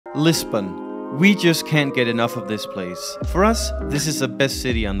Lisbon. We just can't get enough of this place. For us, this is the best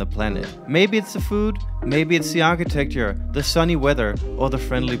city on the planet. Maybe it's the food, maybe it's the architecture, the sunny weather, or the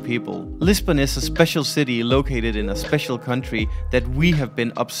friendly people. Lisbon is a special city located in a special country that we have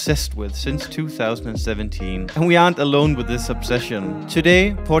been obsessed with since 2017. And we aren't alone with this obsession.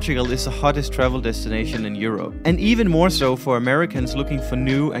 Today, Portugal is the hottest travel destination in Europe. And even more so for Americans looking for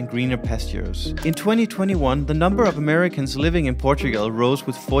new and greener pastures. In 2021, the number of Americans living in Portugal rose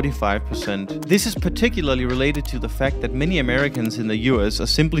with 45%. This is particularly related to the fact that many Americans in the US are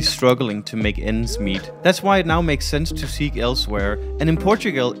simply struggling to make ends meet. That's why it now makes sense to seek elsewhere, and in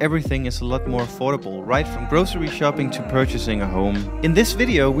Portugal everything is a lot more affordable, right from grocery shopping to purchasing a home. In this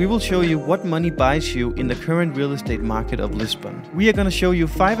video we will show you what money buys you in the current real estate market of Lisbon. We are gonna show you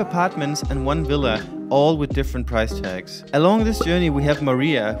 5 apartments and 1 villa, all with different price tags. Along this journey we have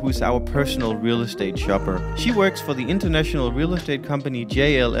Maria, who is our personal real estate shopper. She works for the international real estate company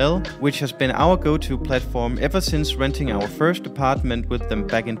JLL, which has been our go-to platform ever since renting our first apartment with them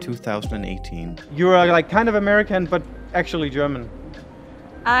back in 2018. You are like kind of American, but actually German.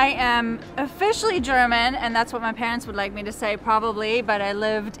 I am officially German, and that's what my parents would like me to say probably, but I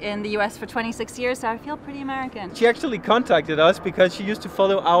lived in the US for 26 years, so I feel pretty American. She actually contacted us because she used to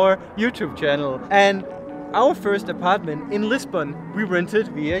follow our YouTube channel, and our first apartment in Lisbon we rented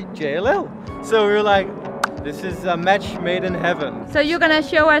via JLL. So we were like, this is a match made in heaven. So you're gonna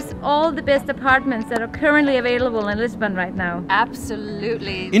show us all the best apartments that are currently available in Lisbon right now?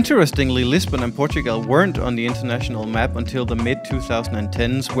 Absolutely. Interestingly, Lisbon and Portugal weren't on the international map until the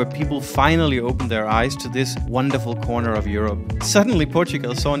mid-2010s, where people finally opened their eyes to this wonderful corner of Europe. Suddenly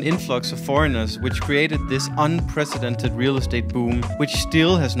Portugal saw an influx of foreigners, which created this unprecedented real estate boom, which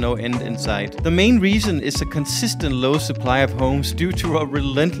still has no end in sight. The main reason is a consistent low supply of homes due to a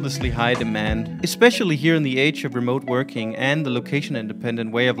relentlessly high demand. Especially here in the age of remote working and the location-independent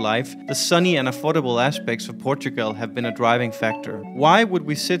way of life, the sunny and affordable aspects of Portugal have been a driving factor. Why would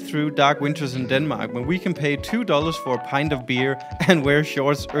we sit through dark winters in Denmark when we can pay $2 for a pint of beer and wear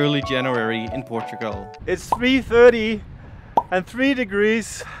shorts early January in Portugal? It's 3:30 and 3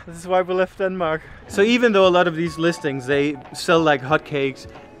 degrees. This is why we left Denmark. So even though a lot of these listings, they sell like hotcakes,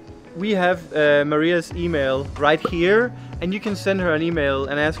 we have Maria's email right here, and you can send her an email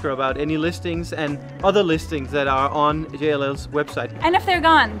and ask her about any listings and other listings that are on JLL's website. And if they're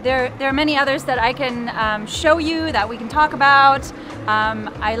gone, there are many others that I can show you, that we can talk about.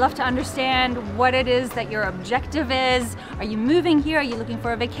 I love to understand what it is that your objective is. Are you moving here? Are you looking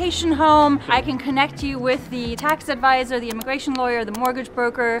for a vacation home? I can connect you with the tax advisor, the immigration lawyer, the mortgage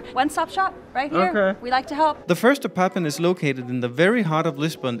broker. One-stop shop right here. Okay. We like to help. The first apartment is located in the very heart of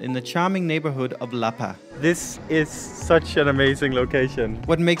Lisbon in the charming neighborhood of Lapa. This is such an amazing location.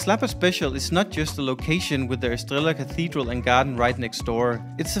 What makes Lapa special is not just the location with the Estrela Cathedral and garden right next door.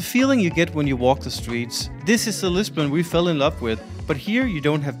 It's the feeling you get when you walk the streets. This is the Lisbon we fell in love with, but here you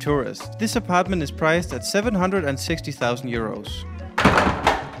don't have tourists. This apartment is priced at 760,000 euros.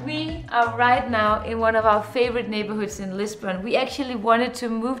 We are right now in one of our favorite neighborhoods in Lisbon. We actually wanted to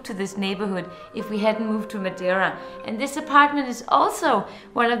move to this neighborhood if we hadn't moved to Madeira. And this apartment is also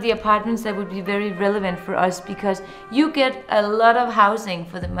one of the apartments that would be very relevant for us because you get a lot of housing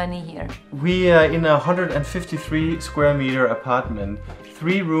for the money here. We are in a 153 square meter apartment,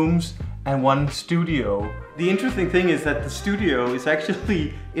 3 rooms and 1 studio. The interesting thing is that the studio is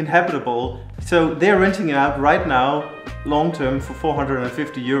actually inhabitable. So they're renting it out right now, long term, for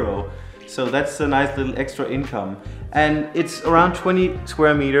 450 euro. So that's a nice little extra income. And it's around 20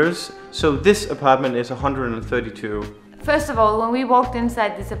 square meters. So this apartment is 132. First of all, when we walked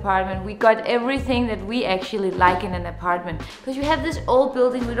inside this apartment, we got everything that we actually like in an apartment. Because you have this old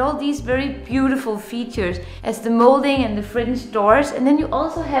building with all these very beautiful features as the molding and the French doors. And then you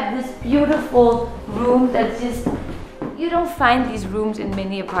also have this beautiful room that's just... You don't find these rooms in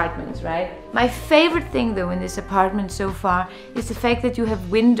many apartments, right? My favorite thing though in this apartment so far is the fact that you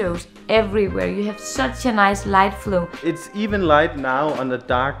have windows everywhere. You have such a nice light flow. It's even light now on a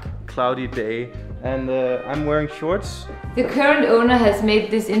dark, cloudy day. And I'm wearing shorts. The current owner has made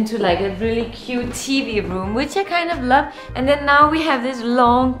this into like a really cute TV room, which I kind of love. And then now we have this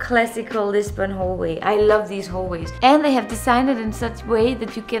long classical Lisbon hallway. I love these hallways. And they have designed it in such a way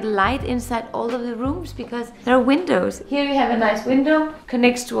that you get light inside all of the rooms because there are windows. Here you have a nice window,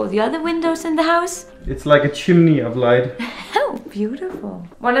 connects to all the other windows in the house. It's like a chimney of light. Oh, beautiful.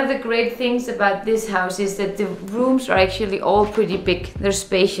 One of the great things about this house is that the rooms are actually all pretty big. They're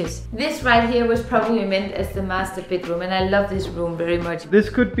spacious. This right here was probably meant as the master bedroom, and I love this room very much. This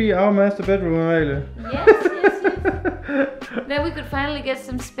could be our master bedroom, Amalie. Yes. Then we could finally get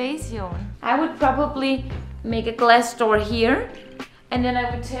some space, Jon. I would probably make a glass door here And then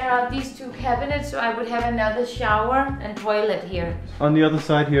I would tear out these two cabinets so I would have another shower and toilet here. On the other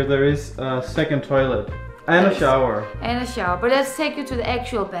side here there is a second toilet and a shower. And a shower. But let's take you to the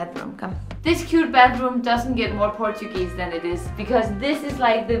actual bathroom. Come. This cute bathroom doesn't get more Portuguese than it is, because this is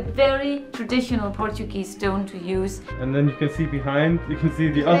like the very traditional Portuguese stone to use. And then you can see behind, you can see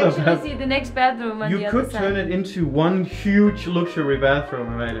the other bathroom. You can see the next bathroom on the other side. You could turn it into one huge luxury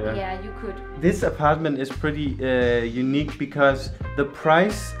bathroom, Amalia. Yeah, you could. This apartment is pretty unique because the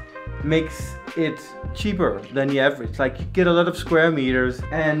price makes it cheaper than the average. Like, you get a lot of square meters,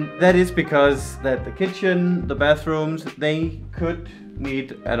 and that is because that the kitchen, the bathrooms, they could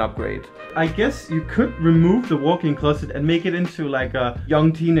need an upgrade. I guess you could remove the walk-in closet and make it into like a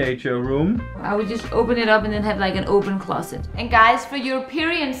young teenager room. I would just open it up and then have like an open closet. And guys, for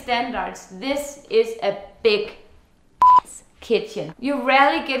European standards, this is a big kitchen. You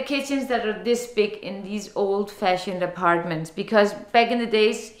rarely get kitchens that are this big in these old-fashioned apartments, because back in the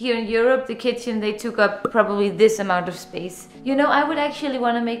days here in Europe, the kitchen, they took up probably this amount of space. You know, I would actually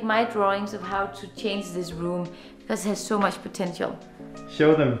want to make my drawings of how to change this room, because it has so much potential.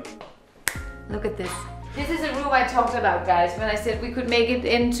 Show them. Look at this. This is a room I talked about, guys, when I said we could make it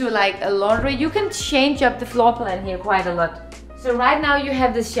into like a laundry. You can change up the floor plan here quite a lot. So right now you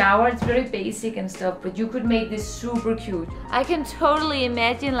have the shower, it's very basic and stuff, but you could make this super cute. I can totally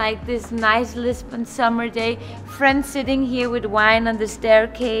imagine like this nice Lisbon summer day, friends sitting here with wine on the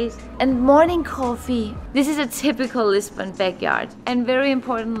staircase and morning coffee. This is a typical Lisbon backyard. And very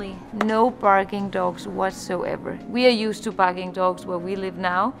importantly, no barking dogs whatsoever. We are used to barking dogs where we live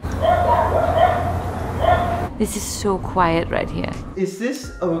now. This is so quiet right here. Is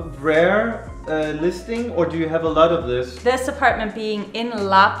this a rare listing, or do you have a lot of this? This apartment being in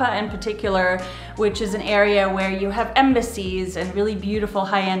Lapa in particular, which is an area where you have embassies and really beautiful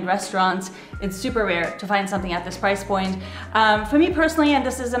high-end restaurants, it's super rare to find something at this price point. For me personally, and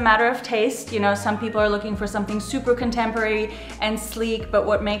this is a matter of taste, you know, some people are looking for something super contemporary and sleek, but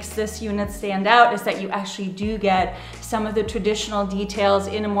what makes this unit stand out is that you actually do get some of the traditional details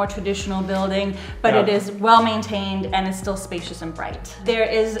in a more traditional building, but it is well maintained and it's still spacious and bright. There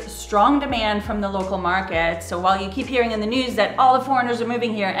is strong demand from the local market, so while you keep hearing in the news that all the foreigners are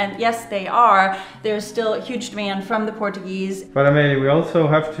moving here, and yes they are, there's still a huge demand from the Portuguese. But I mean, we also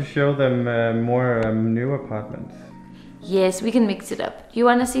have to show them more new apartments. Yes, we can mix it up. You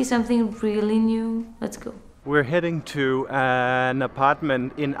want to see something really new? Let's go. We're heading to an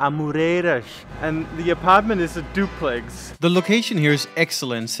apartment in Amoreiras, and the apartment is a duplex. The location here is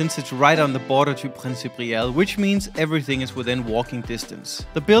excellent since it's right on the border to Príncipe Real, which means everything is within walking distance.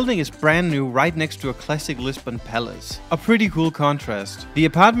 The building is brand new right next to a classic Lisbon palace. A pretty cool contrast. The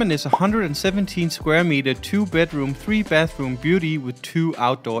apartment is 117 square meter, 2-bedroom, 3-bathroom beauty with 2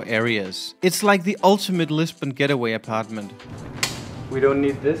 outdoor areas. It's like the ultimate Lisbon getaway apartment. We don't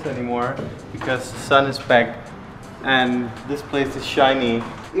need this anymore because the sun is back and this place is shiny.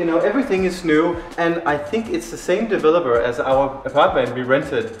 You know, everything is new, and I think it's the same developer as our apartment we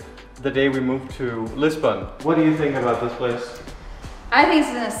rented the day we moved to Lisbon. What do you think about this place? I think it's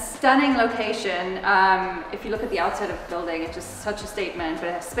in a stunning location. If you look at the outside of the building, it's just such a statement, but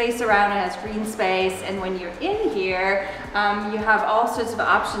it has space around, it has green space, and when you're in here, you have all sorts of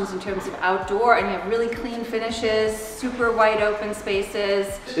options in terms of outdoor, and you have really clean finishes, super wide open spaces.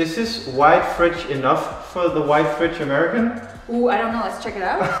 Is this wide fridge enough for the wide fridge American? Ooh, I don't know, let's check it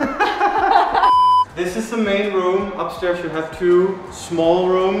out. This is the main room. Upstairs you have 2 small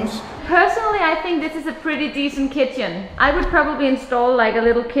rooms. Personally, I think this is a pretty decent kitchen. I would probably install like a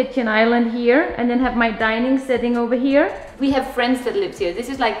little kitchen island here and then have my dining setting over here. We have friends that live here. This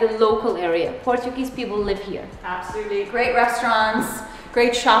is like the local area. Portuguese people live here. Absolutely. Great restaurants,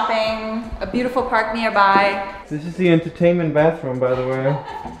 great shopping, a beautiful park nearby. This is the entertainment bathroom, by the way.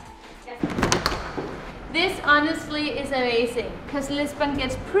 This honestly is amazing, because Lisbon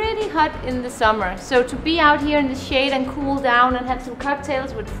gets pretty hot in the summer. So to be out here in the shade and cool down and have some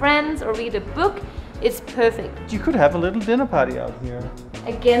cocktails with friends or read a book, it's perfect. You could have a little dinner party out here.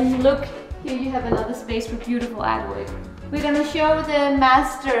 Again, look, here you have another space for beautiful artwork. We're gonna show the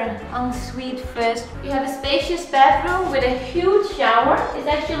master ensuite first. You have a spacious bathroom with a huge shower. It's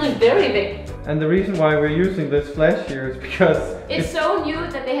actually very big. And the reason why we're using this flash here is because it's so new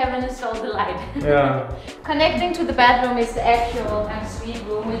that they haven't installed the light. Yeah. Connecting to the bathroom is the actual ensuite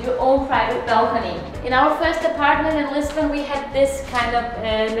room with your own private balcony. In our first apartment in Lisbon, we had this kind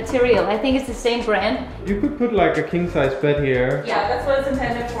of material. I think it's the same brand. You could put like a king-size bed here. Yeah, that's what it's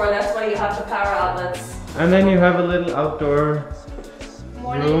intended for. That's why you have the power outlets. And then you have a little outdoor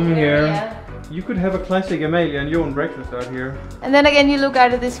room here. You could have a classic Amalie and Jon breakfast out here. And then again, you look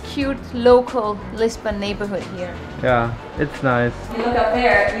out at this cute local Lisbon neighborhood here. Yeah, it's nice. You look up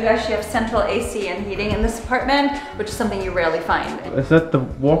there, you actually have central AC and heating in this apartment, which is something you rarely find. Is that the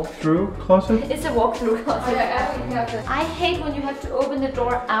walk-through closet? It's a walk-through closet. I hate when you have to open the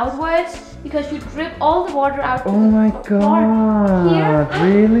door outwards because you drip all the water out. Oh my god! Here,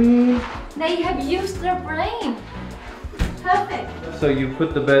 really? they have used their brain. Perfect. So you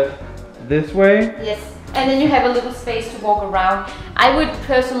put the bed this way? Yes. And then you have a little space to walk around. I would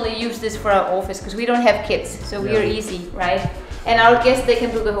personally use this for our office because we don't have kids, so we are easy, right? And our guests, they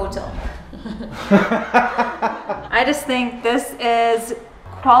can book a hotel. I just think this is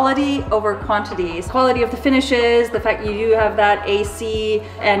quality over quantity. Quality of the finishes, the fact you do have that AC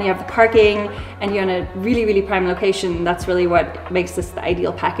and you have the parking and you're in a really, really prime location. That's really what makes this the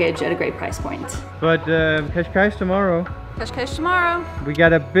ideal package at a great price point. But Cascais tomorrow. Cascais tomorrow. We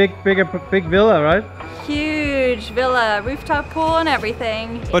got a big villa, right? Huge villa, rooftop pool and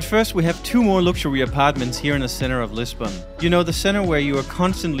everything. But first we have 2 more luxury apartments here in the center of Lisbon. You know, the center where you are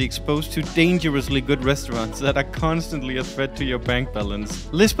constantly exposed to dangerously good restaurants that are constantly a threat to your bank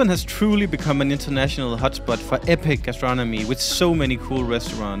balance. Lisbon has truly become an international hotspot for epic gastronomy with so many cool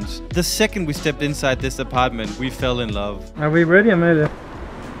restaurants. The second we stepped inside this apartment, we fell in love. Are we ready, Amelia?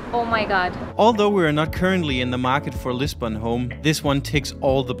 Oh my god. Although we are not currently in the market for a Lisbon home, this one ticks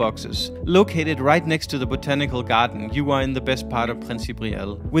all the boxes. Located right next to the botanical garden, you are in the best part of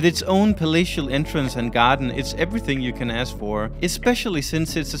Principiel. With its own palatial entrance and garden, it's everything you can ask for, especially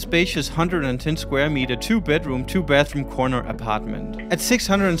since it's a spacious 110 square meter 2-bedroom, 2-bathroom corner apartment. At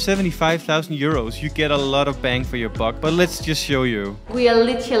 675,000 euros, you get a lot of bang for your buck, but let's just show you. We are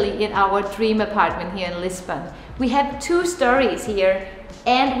literally in our dream apartment here in Lisbon. We have 2 stories here.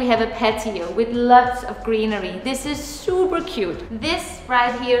 And we have a patio with lots of greenery. This is super cute. This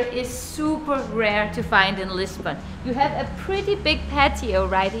right here is super rare to find in Lisbon. You have a pretty big patio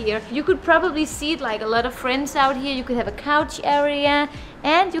right here. You could probably seat like a lot of friends out here. You could have a couch area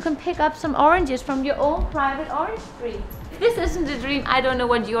and you can pick up some oranges from your own private orange tree. If this isn't a dream, I don't know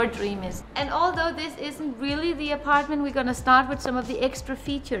what your dream is. And although this isn't really the apartment, we're gonna start with some of the extra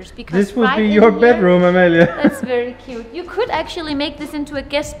features because this will be your bedroom, Amelia. That's very cute. You could actually make this into a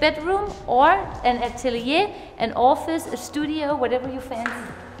guest bedroom or an atelier, an office, a studio, whatever you fancy.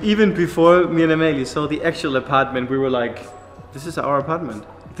 Even before me and Amelia saw the actual apartment, we were like, this is our apartment.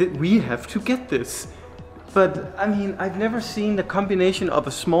 We have to get this. But I mean, I've never seen the combination of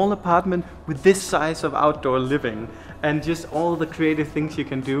a small apartment with this size of outdoor living and just all the creative things you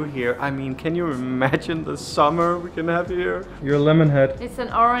can do here. I mean, can you imagine the summer we can have here? Your lemon head. It's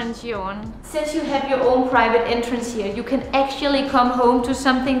an orange yawn. Since you have your own private entrance here, you can actually come home to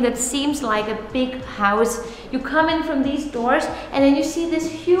something that seems like a big house. You come in from these doors and then you see this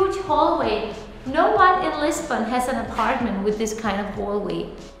huge hallway. No one in Lisbon has an apartment with this kind of hallway.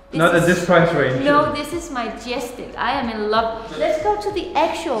 Not at this price range. No, this is majestic. I am in love. Let's go to the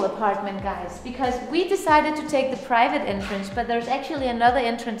actual apartment, guys, because we decided to take the private entrance, but there's actually another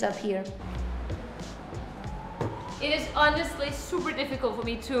entrance up here. It is honestly super difficult for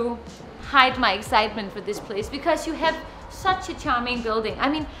me to hide my excitement for this place because you have such a charming building. I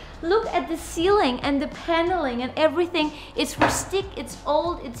mean, look at the ceiling and the paneling and everything. It's rustic, it's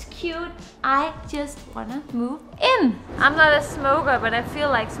old, it's cute. I just wanna move in. I'm not a smoker, but I feel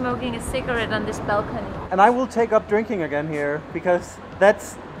like smoking a cigarette on this balcony. And I will take up drinking again here because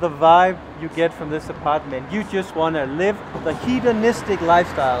that's the vibe you get from this apartment. You just want to live the hedonistic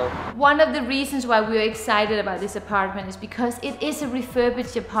lifestyle. One of the reasons why we are excited about this apartment is because it is a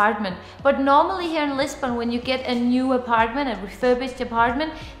refurbished apartment. But normally here in Lisbon, when you get a new apartment, a refurbished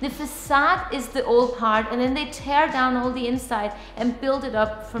apartment, the facade is the old part and then they tear down all the inside and build it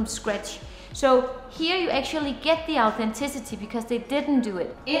up from scratch. So here you actually get the authenticity because they didn't do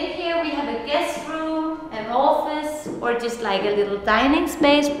it. In here we have a guest room, an office, or just like a little dining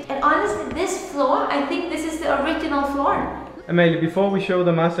space. And honestly, this floor, I think this is the original floor. Amelia, before we show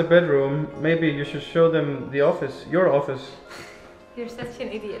the master bedroom, maybe you should show them the office, your office. You're such an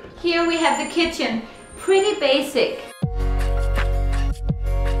idiot. Here we have the kitchen, pretty basic.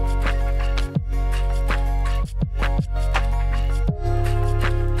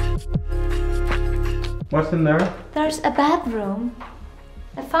 What's in there? There's a bathroom,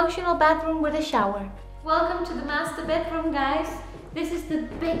 a functional bathroom with a shower. Welcome to the master bedroom, guys. This is the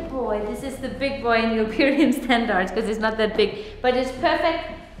big boy. This is the big boy in European standards because it's not that big, but it's perfect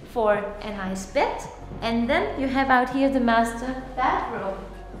for a nice bed. And then you have out here the master bathroom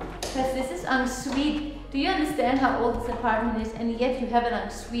because this is ensuite. Do you understand how old this apartment is? And yet you have an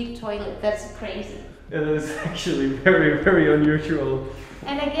ensuite toilet. That's crazy. It is actually very, very unusual.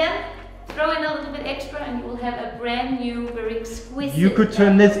 And again, Throw in a little bit extra and you will have a brand new, very exquisite... You could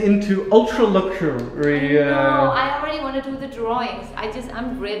turn this into ultra luxury. No, I already want to do the drawings.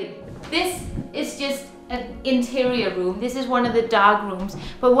 I'm ready. This is just an interior room. This is one of the dark rooms.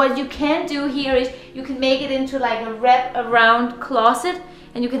 But what you can do here is you can make it into like a wrap around closet,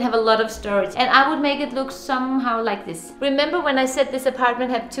 and you can have a lot of storage. And I would make it look somehow like this. Remember when I said this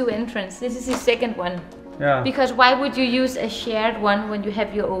apartment had 2 entrances? This is the second one. Yeah. Because why would you use a shared one when you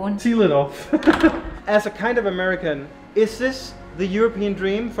have your own? Seal it off. As a kind of American, is this the European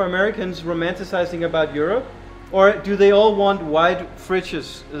dream for Americans romanticizing about Europe? Or do they all want wide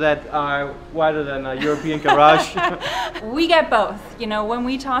fridges that are wider than a European garage? We get both. You know, when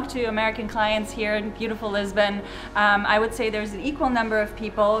we talk to American clients here in beautiful Lisbon, I would say there's an equal number of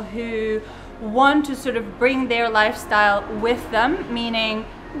people who want to sort of bring their lifestyle with them, meaning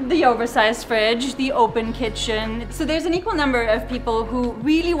the oversized fridge, the open kitchen. So there's an equal number of people who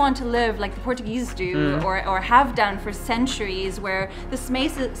really want to live like the Portuguese do, or have done for centuries, where the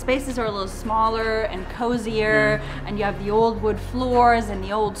spaces are a little smaller and cozier, and you have the old wood floors and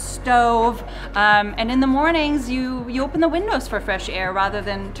the old stove. And in the mornings, you open the windows for fresh air rather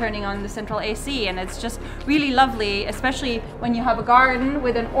than turning on the central AC, and it's just really lovely, especially when you have a garden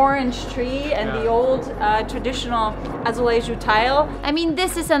with an orange tree and the old traditional azulejo tile. I mean,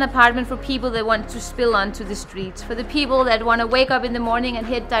 this is an apartment for people that want to spill onto the streets, for the people that want to wake up in the morning and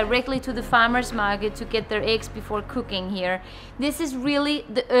head directly to the farmer's market to get their eggs before cooking here. This is really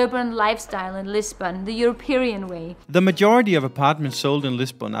the urban lifestyle in Lisbon, the European way. The majority of apartments sold in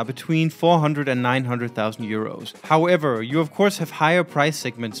Lisbon are between 400 and 900,000 euros. However, you of course have higher price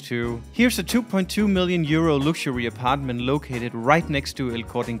segments too. Here's a 2.2 million euro luxury apartment located right next to El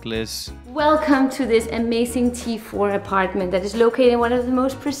Corte Inglés. Welcome to this amazing T4 apartment that is located in one of the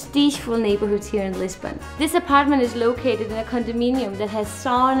most prestigeful neighborhoods here in Lisbon. This apartment is located in a condominium that has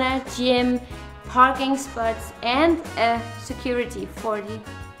sauna, gym, parking spots, and a security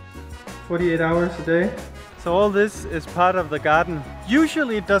 48 hours a day. So all this is part of the garden.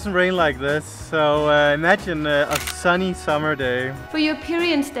 Usually it doesn't rain like this, so imagine a sunny summer day. For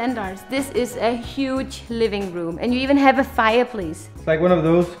European standards, this is a huge living room, and you even have a fireplace. It's like one of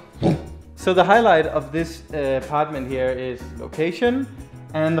those. So the highlight of this apartment here is location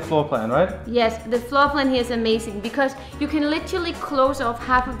and the floor plan, right? Yes, the floor plan here is amazing because you can literally close off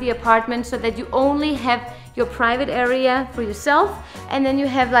half of the apartment so that you only have your private area for yourself, and then you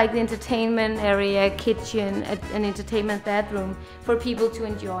have like the entertainment area, kitchen, an entertainment bedroom for people to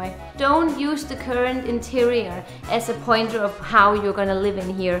enjoy. Don't use the current interior as a pointer of how you're gonna live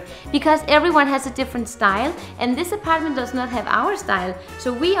in here, because everyone has a different style, and this apartment does not have our style.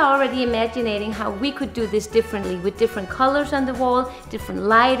 So we are already imagining how we could do this differently, with different colors on the wall, different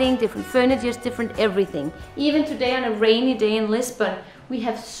lighting, different furniture, different everything. Even today on a rainy day in Lisbon, we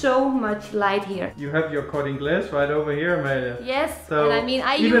have so much light here. You have your Corte Inglés right over here, Amalia. Yes, so and I mean,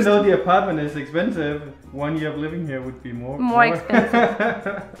 even though the apartment is expensive, 1 year of living here would be more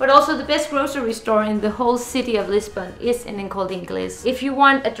expensive. But also the best grocery store in the whole city of Lisbon is in Corte Inglés. If you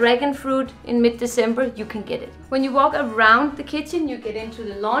want a dragon fruit in mid-December, you can get it. When you walk around the kitchen, you get into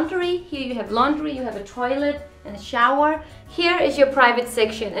the laundry. Here you have laundry, you have a toilet and a shower. Here is your private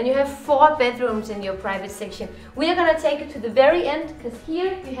section, and you have 4 bedrooms in your private section. We are gonna take it to the very end, because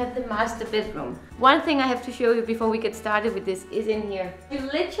here you have the master bedroom. One thing I have to show you before we get started with this is in here. You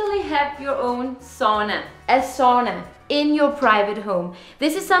literally have your own sauna, a sauna in your private home.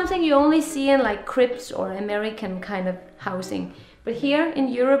 This is something you only see in like cribs or American kind of housing. But here in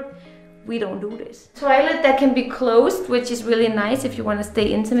Europe, we don't do this. Toilet that can be closed, which is really nice if you want to stay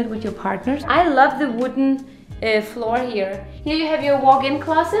intimate with your partners. I love the wooden floor here. Here you have your walk-in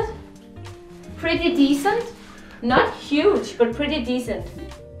closet. Pretty decent. Not huge, but pretty decent.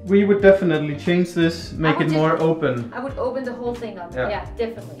 We would definitely change this, make it more open. I would open the whole thing up, yeah,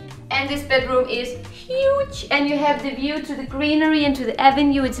 definitely. And this bedroom is huge, and you have the view to the greenery and to the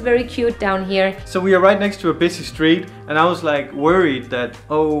avenue. It's very cute down here. So we are right next to a busy street, and I was like worried that,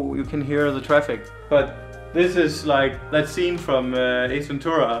 oh, you can hear the traffic. But this is like that scene from Ace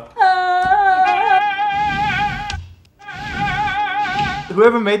Ventura.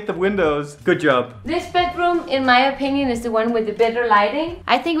 Whoever made the windows, good job. This bedroom, in my opinion, is the one with the better lighting.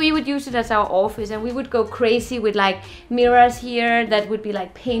 I think we would use it as our office, and we would go crazy with like mirrors here that would be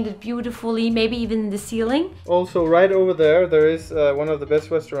like painted beautifully, maybe even in the ceiling. Also, right over there is one of the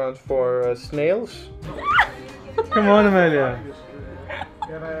best restaurants for snails. Come on, Amalia.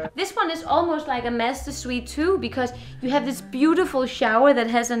 This one is almost like a master suite too, because you have this beautiful shower that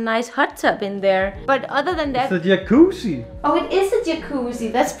has a nice hot tub in there. But other than that... It's a jacuzzi. Oh, it is a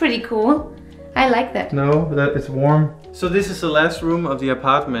jacuzzi. That's pretty cool. I like that. No, that it's warm. So this is the last room of the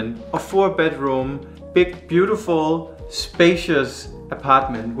apartment. A 4-bedroom, big, beautiful, spacious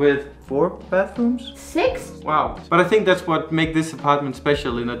apartment with 4 bathrooms? 6? Wow. But I think that's what makes this apartment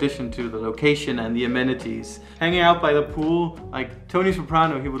special, in addition to the location and the amenities. Hanging out by the pool, like Tony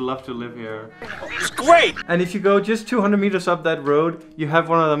Soprano, he would love to live here. It's great! And if you go just 200 meters up that road, you have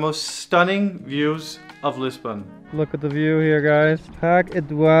one of the most stunning views of Lisbon. Look at the view here, guys. Parque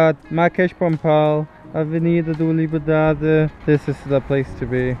Eduardo Marques Pompal, Avenida do Liberdade. This is the place to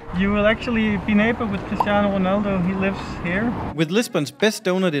be. You will actually be neighbor with Cristiano Ronaldo. He lives here. With Lisbon's best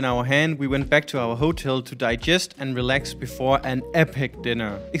donut in our hand, we went back to our hotel to digest and relax before an epic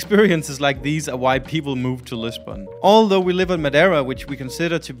dinner. Experiences like these are why people move to Lisbon. Although we live on Madeira, which we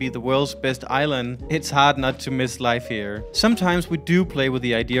consider to be the world's best island, it's hard not to miss life here. Sometimes we do play with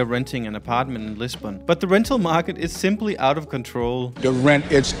the idea of renting an apartment in Lisbon, but the rental market is simply out of control. The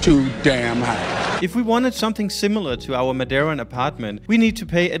rent is too damn high. If we wanted something similar to our Madeiran apartment, we need to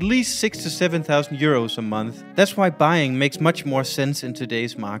pay at least 6,000 to 7,000 euros a month. That's why buying makes much more sense in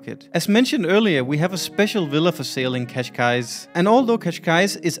today's market. As mentioned earlier, we have a special villa for sale in Cascais. And although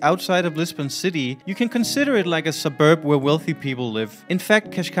Cascais is outside of Lisbon city, you can consider it like a suburb where wealthy people live. In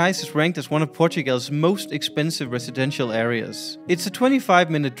fact, Cascais is ranked as one of Portugal's most expensive residential areas. It's a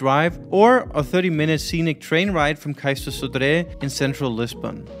 25-minute drive or a 30-minute scenic train ride from Cais do Sodré in central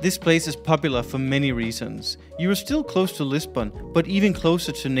Lisbon. This place is popular for many reasons. You are still close to Lisbon, but even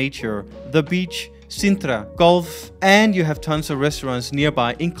closer to nature, the beach, Sintra, golf, and you have tons of restaurants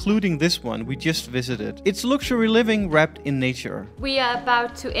nearby, including this one we just visited. It's luxury living wrapped in nature. We are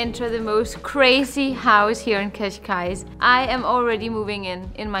about to enter the most crazy house here in Cascais. I am already moving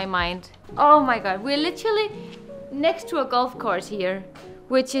in my mind. Oh my god, we're literally next to a golf course here,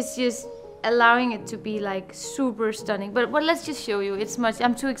 which is just allowing it to be like super stunning. But let's just show you. It's much.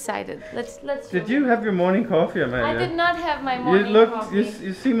 I'm too excited. Let's. Did you have your morning coffee, Amalia? I did not have my morning coffee.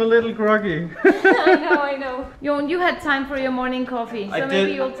 You seem a little groggy. I know. Jon, you had time for your morning coffee, so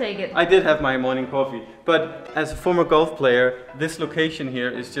maybe you'll take it. I did have my morning coffee, but as a former golf player, this location here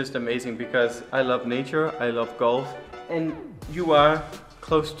is just amazing because I love nature, I love golf, and you are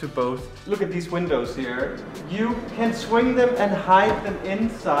close to both. Look at these windows here. You can swing them and hide them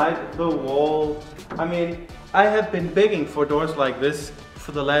inside the wall. I mean, I have been begging for doors like this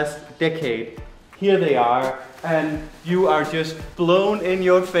for the last decade. Here they are, and you are just blown in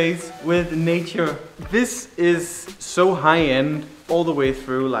your face with nature. This is so high-end all the way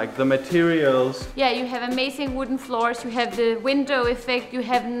through, like the materials. Yeah, you have amazing wooden floors, you have the window effect, you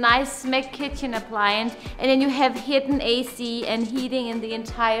have nice Smeg kitchen appliance, and then you have hidden AC and heating in the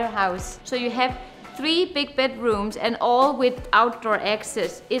entire house. So you have 3 big bedrooms and all with outdoor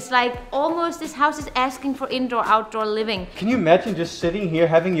access. It's like almost this house is asking for indoor-outdoor living. Can you imagine just sitting here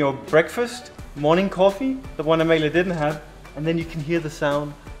having your breakfast, morning coffee, the one Amalia didn't have, and then you can hear the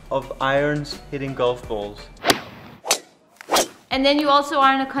sound of irons hitting golf balls. And then you also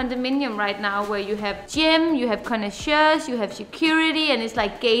are in a condominium right now where you have gym, you have connoisseurs, you have security, and it's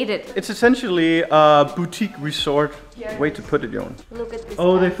like gated. It's essentially a boutique resort. Way to put it, Jon. Look at this.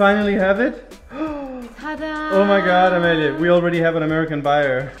 Oh, they finally have it? Ta-da! Oh my god, Amalia, we already have an American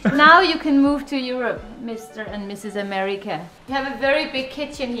buyer. Now you can move to Europe, Mr. and Mrs. America. You have a very big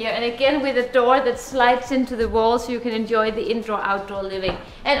kitchen here, and again with a door that slides into the wall so you can enjoy the indoor-outdoor living.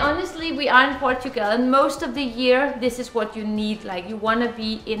 And honestly, we are in Portugal, and most of the year this is what you need. Like, you want to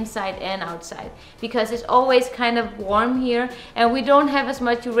be inside and outside because it's always kind of warm here, and we don't have as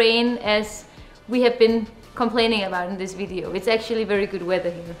much rain as we have been complaining about in this video. It's actually very good weather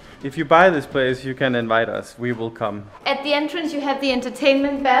here. If you buy this place, you can invite us. We will come. At the entrance you have the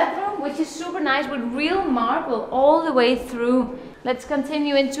entertainment bathroom, which is super nice with real marble all the way through. Let's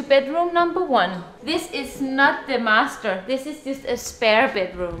continue into bedroom number 1. This is not the master. This is just a spare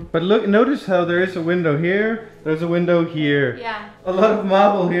bedroom. But look, notice how there is a window here. There's a window here. Yeah. A lot of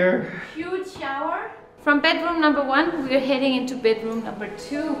marble here. Huge shower. From bedroom number 1, we're heading into bedroom number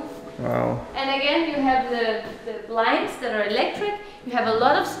 2. Wow. And again, you have the blinds that are electric. You have a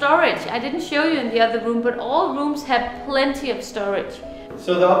lot of storage. I didn't show you in the other room, but all rooms have plenty of storage.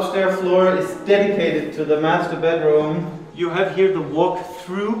 So the upstairs floor is dedicated to the master bedroom. You have here the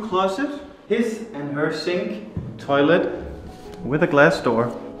walk-through closet, his and her sink, toilet with a glass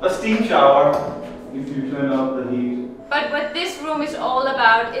door, a steam shower if you turn off the heat. But what this room is all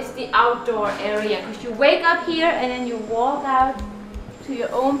about is the outdoor area, because you wake up here and then you walk out to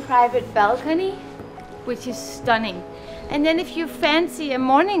your own private balcony, which is stunning. And then if you fancy a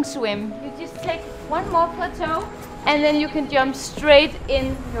morning swim, you just take one more plateau and then you can jump straight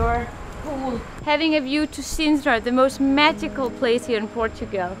in your pool, having a view to Sintra, the most magical place here in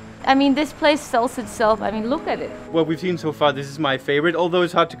Portugal. I mean, this place sells itself. I mean, look at it. What we've seen so far, this is my favorite, although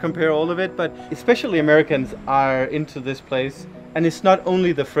it's hard to compare all of it, but especially Americans are into this place. And it's not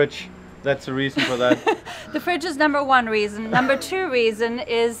only the fridge that's the reason for that. The fridge is number one reason. Number two reason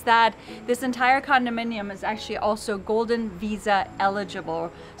is that this entire condominium is actually also Golden Visa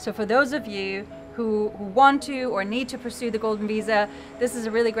eligible. So for those of you who want to or need to pursue the Golden Visa, this is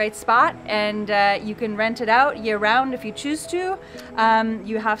a really great spot, and you can rent it out year-round if you choose to.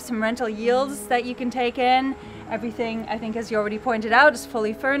 You have some rental yields that you can take in. Everything, I think, as you already pointed out, is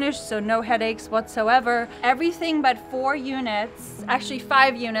fully furnished, so no headaches whatsoever. Everything but 4 units, actually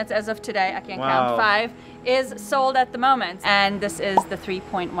 5 units as of today, I can't count, 5, is sold at the moment. And this is the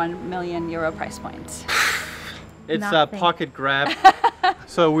 3.1 million euro price point. It's a pocket grab.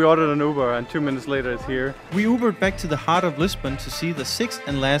 So we ordered an Uber and 2 minutes later it's here. We Ubered back to the heart of Lisbon to see the 6th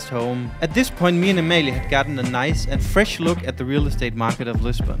and last home. At this point, me and Amalie had gotten a nice and fresh look at the real estate market of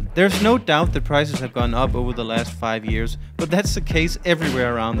Lisbon. There's no doubt that prices have gone up over the last 5 years, but that's the case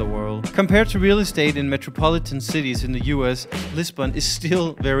everywhere around the world. Compared to real estate in metropolitan cities in the US, Lisbon is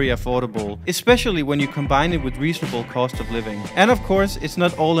still very affordable, especially when you combine it with reasonable cost of living. And of course, it's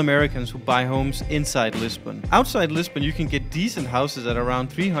not all Americans who buy homes inside Lisbon. Outside Lisbon, you can get decent houses at around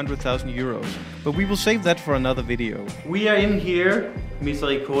 300,000 euros, but we will save that for another video. We are in here,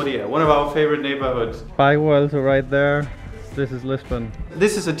 Misericordia, one of our favorite neighborhoods. Baguals are right there. This is Lisbon.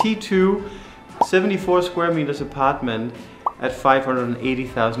 This is a T2 74 square meters apartment at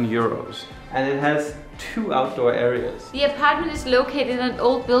 580,000 euros, and it has 2 outdoor areas. The apartment is located in an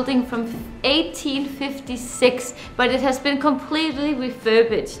old building from 1856, but it has been completely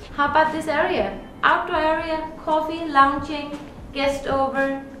refurbished. How about this area? Outdoor area, coffee, lounging, guest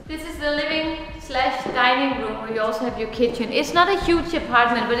over. This is the living/dining room where you also have your kitchen. It's not a huge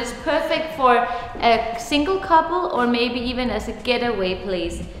apartment, but it's perfect for a single couple or maybe even as a getaway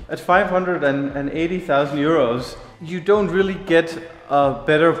place. At 580,000 euros, you don't really get a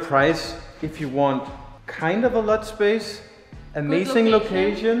better price if you want kind of a lot space, amazing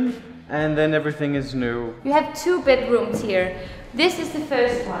location, and then everything is new. You have 2 bedrooms here. This is the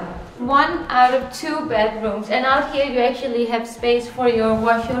first one. 1 out of 2 bedrooms, and out here you actually have space for your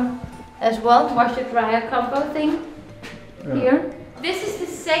washer as well, washer dryer combo thing here. This is the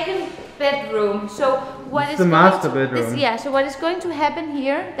second bedroom. So what is the master bedroom? So what is going to happen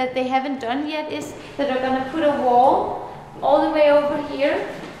here that they haven't done yet is that they're going to put a wall all the way over here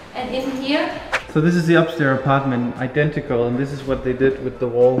and in here. So this is the upstairs apartment, identical, and this is what they did with the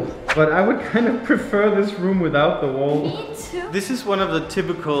wall. But I would kind of prefer this room without the wall. Me too. This is one of the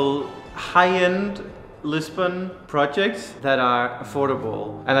typical high-end Lisbon projects that are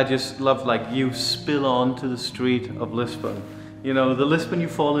affordable. And I just love, like, you spill onto the street of Lisbon. You know, the Lisbon you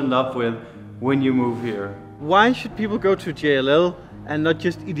fall in love with when you move here. Why should people go to JLL and not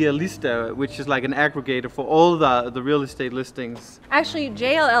just Idealista, which is like an aggregator for all the real estate listings? Actually,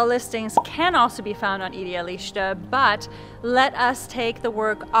 JLL listings can also be found on Idealista, but let us take the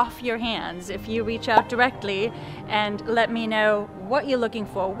work off your hands. If you reach out directly and let me know what you're looking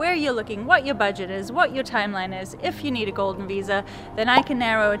for, where you're looking, what your budget is, what your timeline is, if you need a golden visa, then I can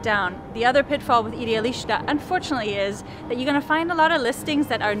narrow it down. The other pitfall with Idealista, unfortunately, is that you're going to find a lot of listings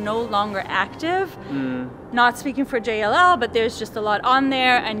that are no longer active. Not speaking for JLL, but there's just a lot on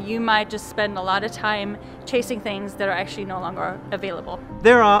there, and you might just spend a lot of time chasing things that are actually no longer available.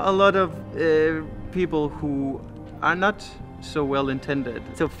 There are a lot of people who are not so well intended.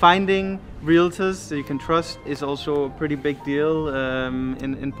 So finding realtors that you can trust is also a pretty big deal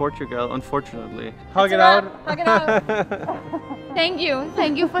in Portugal, unfortunately. Hug it out. Hug it out. Thank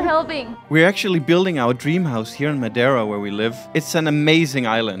you for helping. We're actually building our dream house here in Madeira where we live. It's an amazing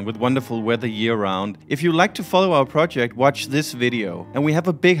island with wonderful weather year-round. If you'd like to follow our project, watch this video. And we have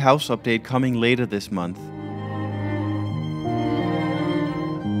a big house update coming later this month.